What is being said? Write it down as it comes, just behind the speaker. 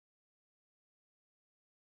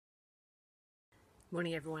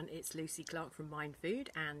Morning everyone, it's Lucy Clark from Mind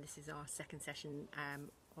Food, and this is our second session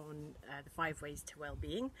on the 5 ways to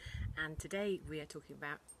well-being. And today we are talking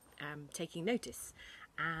about taking notice.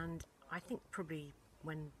 And I think probably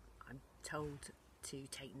when I'm told to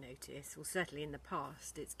take notice, or certainly in the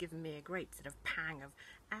past, it's given me a great sort of pang of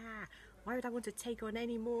why would I want to take on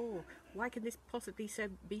any more? Why can this possibly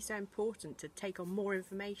be so important to take on more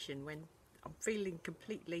information when I'm feeling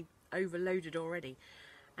completely overloaded already?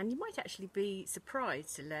 And you might actually be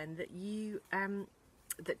surprised to learn that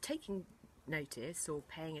that taking notice or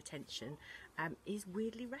paying attention is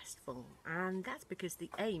weirdly restful, and that's because the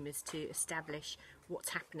aim is to establish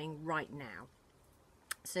what's happening right now,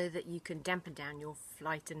 so that you can dampen down your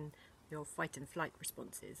fight and flight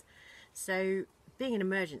responses. So being in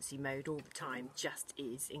emergency mode all the time just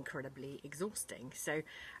is incredibly exhausting. So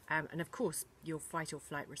and of course your fight or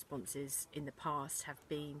flight responses in the past have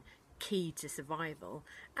been key to survival,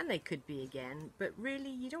 and they could be again, but really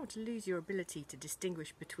you don't want to lose your ability to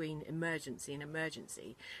distinguish between emergency and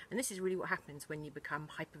emergency. And this is really what happens when you become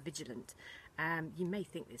hypervigilant. You may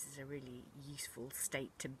think this is a really useful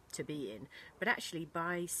state to be in, but actually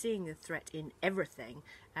by seeing the threat in everything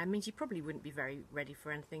means you probably wouldn't be very ready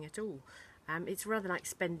for anything at all. It's rather like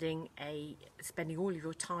spending all of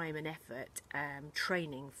your time and effort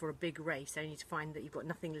training for a big race, only to find that you've got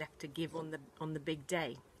nothing left to give on the big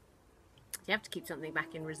day. You have to keep something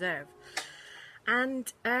back in reserve.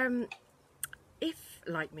 And if,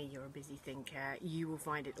 like me, you're a busy thinker, you will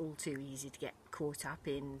find it all too easy to get caught up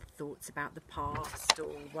in thoughts about the past or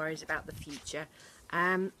worries about the future.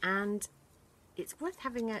 And it's worth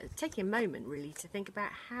taking a moment really to think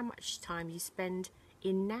about how much time you spend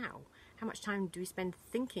in now. How much time do we spend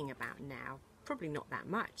thinking about now? Probably not that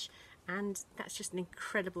much. And that's just an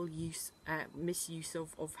incredible misuse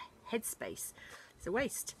of headspace. It's a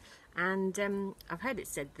waste. And I've heard it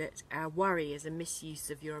said that worry is a misuse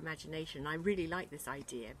of your imagination. I really like this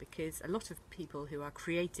idea because a lot of people who are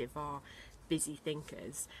creative are busy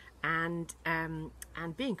thinkers, and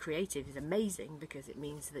being creative is amazing because it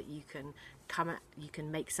means that you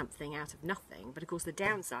can make something out of nothing. But of course the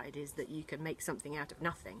downside is that you can make something out of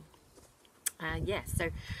nothing.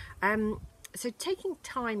 So taking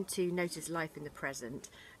time to notice life in the present,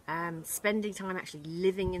 spending time actually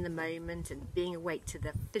living in the moment and being awake to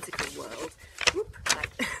the physical world,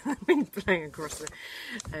 I've been blowing across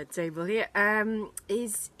the table here,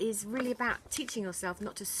 is really about teaching yourself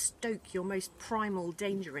not to stoke your most primal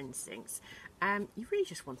danger instincts. You really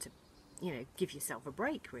just want to give yourself a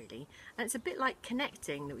break, really. And it's a bit like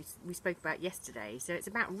connecting that we spoke about yesterday. So it's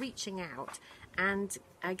about reaching out and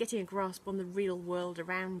getting a grasp on the real world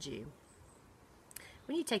around you.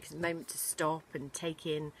 When you take a moment to stop and take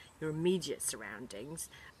in your immediate surroundings,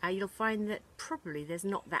 you'll find that probably there's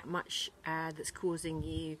not that much that's causing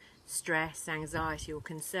you stress, anxiety or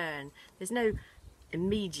concern. There's no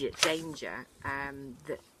immediate danger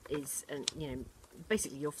that is,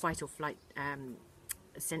 basically your fight or flight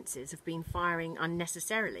senses have been firing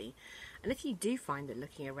unnecessarily. And if you do find that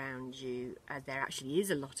looking around you there actually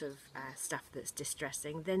is a lot of stuff that's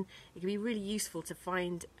distressing, then it can be really useful to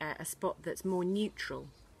find a spot that's more neutral,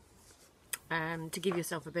 to give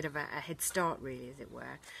yourself a bit of a head start, really, as it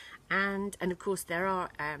were. And of course there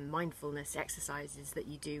are mindfulness exercises that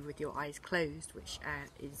you do with your eyes closed, which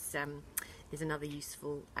is another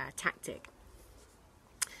useful tactic.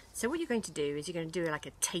 So what you're going to do is you're going to do like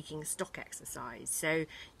a taking stock exercise. So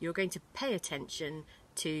you're going to pay attention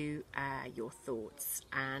to your thoughts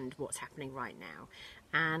and what's happening right now.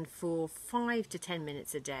 And for 5 to 10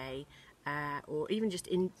 minutes a day, or even just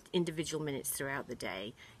individual minutes throughout the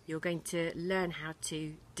day, you're going to learn how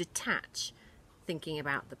to detach thinking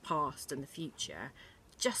about the past and the future,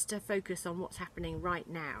 just to focus on what's happening right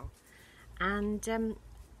now. And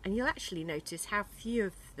you'll actually notice how few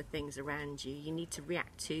of the things around you need to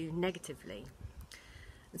react to negatively.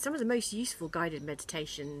 And some of the most useful guided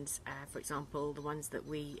meditations, for example, the ones that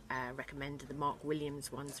we recommend are the Mark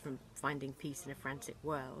Williams ones from Finding Peace in a Frantic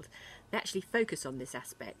World, they actually focus on this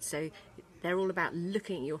aspect. So they're all about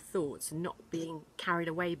looking at your thoughts and not being carried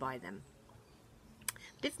away by them.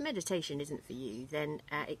 But if meditation isn't for you, then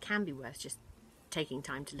it can be worth just taking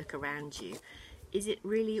time to look around you. Is it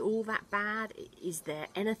really all that bad? Is there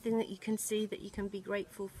anything that you can see that you can be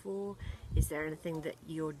grateful for? Is there anything that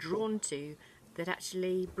you're drawn to that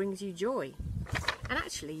actually brings you joy? And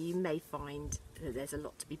actually you may find that there's a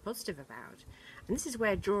lot to be positive about. And this is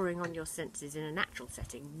where drawing on your senses in a natural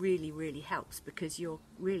setting really, really helps, because you're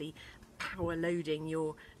really power loading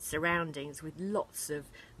your surroundings with lots of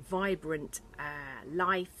vibrant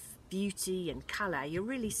life, beauty and colour. You're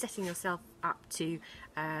really setting yourself up to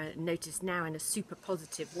notice now in a super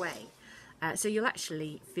positive way. So you'll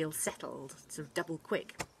actually feel settled, sort of double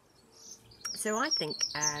quick. So I think,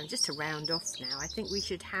 just to round off now, I think we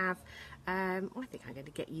should have, I think I'm going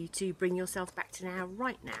to get you to bring yourself back to now,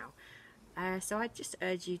 right now. So I just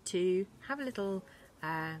urge you to have a little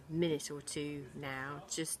minute or two now,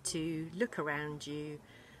 just to look around you.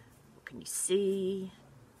 What can you see?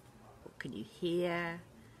 What can you hear?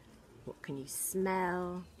 What can you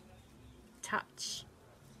smell, touch,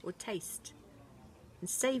 or taste? And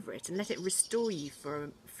savour it and let it restore you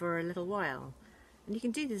for a little while. And you can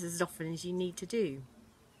do this as often as you need to do.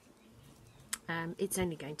 It's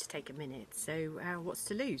only going to take a minute, so what's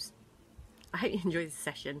to lose? I hope you enjoyed this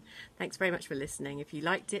session. Thanks very much for listening. If you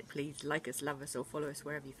liked it, please like us, love us, or follow us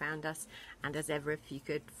wherever you found us. And as ever, if you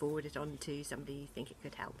could forward it on to somebody you think it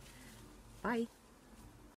could help. Bye.